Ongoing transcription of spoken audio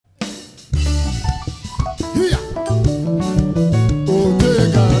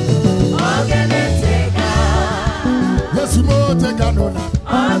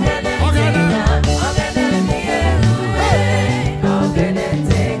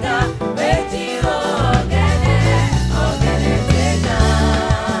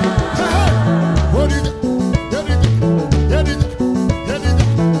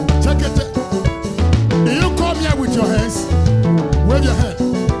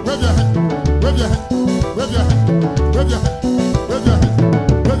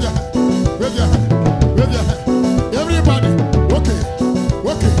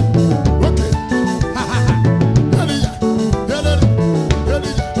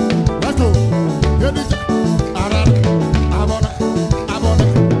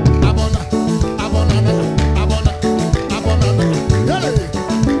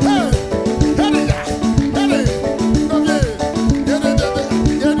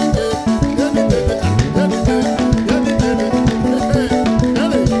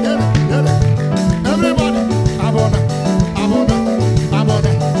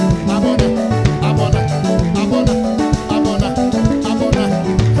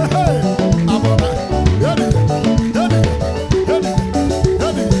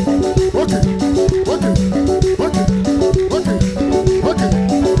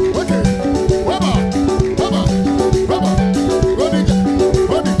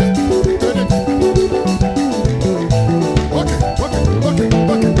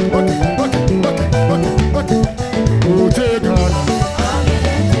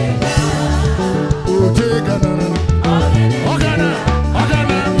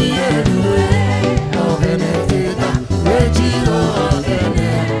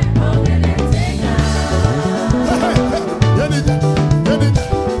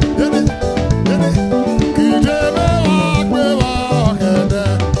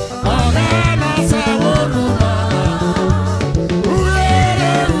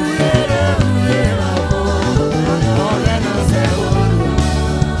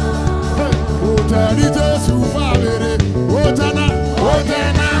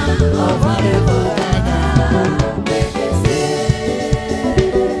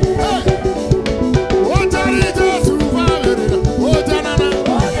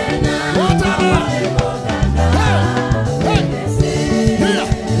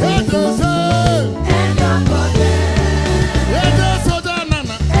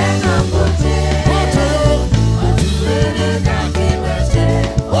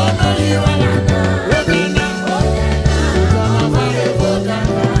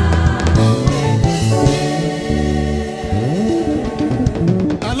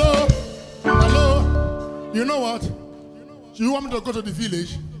to the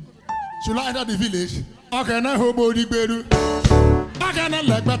village? Should I enter the village? Okay, now nobody better. I cannot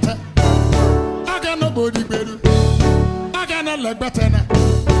like better. I got nobody better. I cannot like better.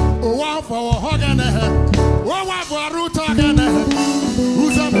 Oh, one for a hog and a head. Oh, one for a root hog and a head.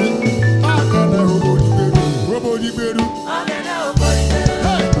 Who's a man? I got nobody better. Nobody better. I got nobody better.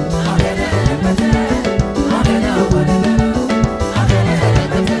 Hey, I got nobody better. I got nobody better. I got nobody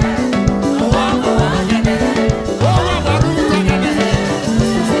better. Oh, one for a hog and a head. Oh, one for a root hog and a head.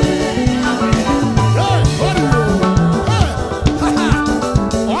 Hey, what do you?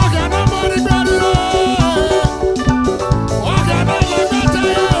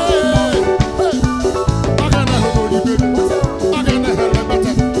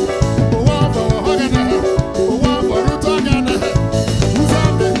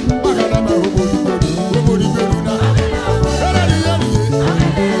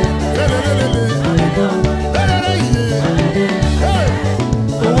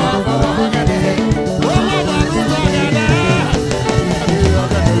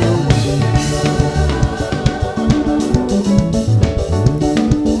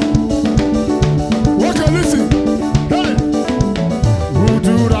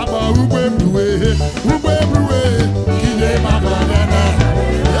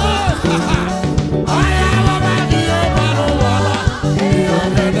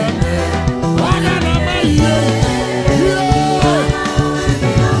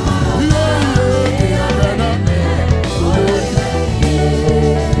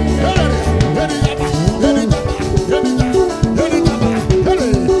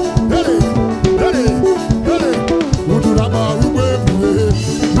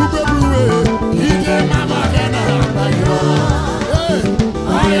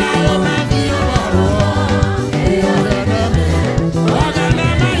 Yeah.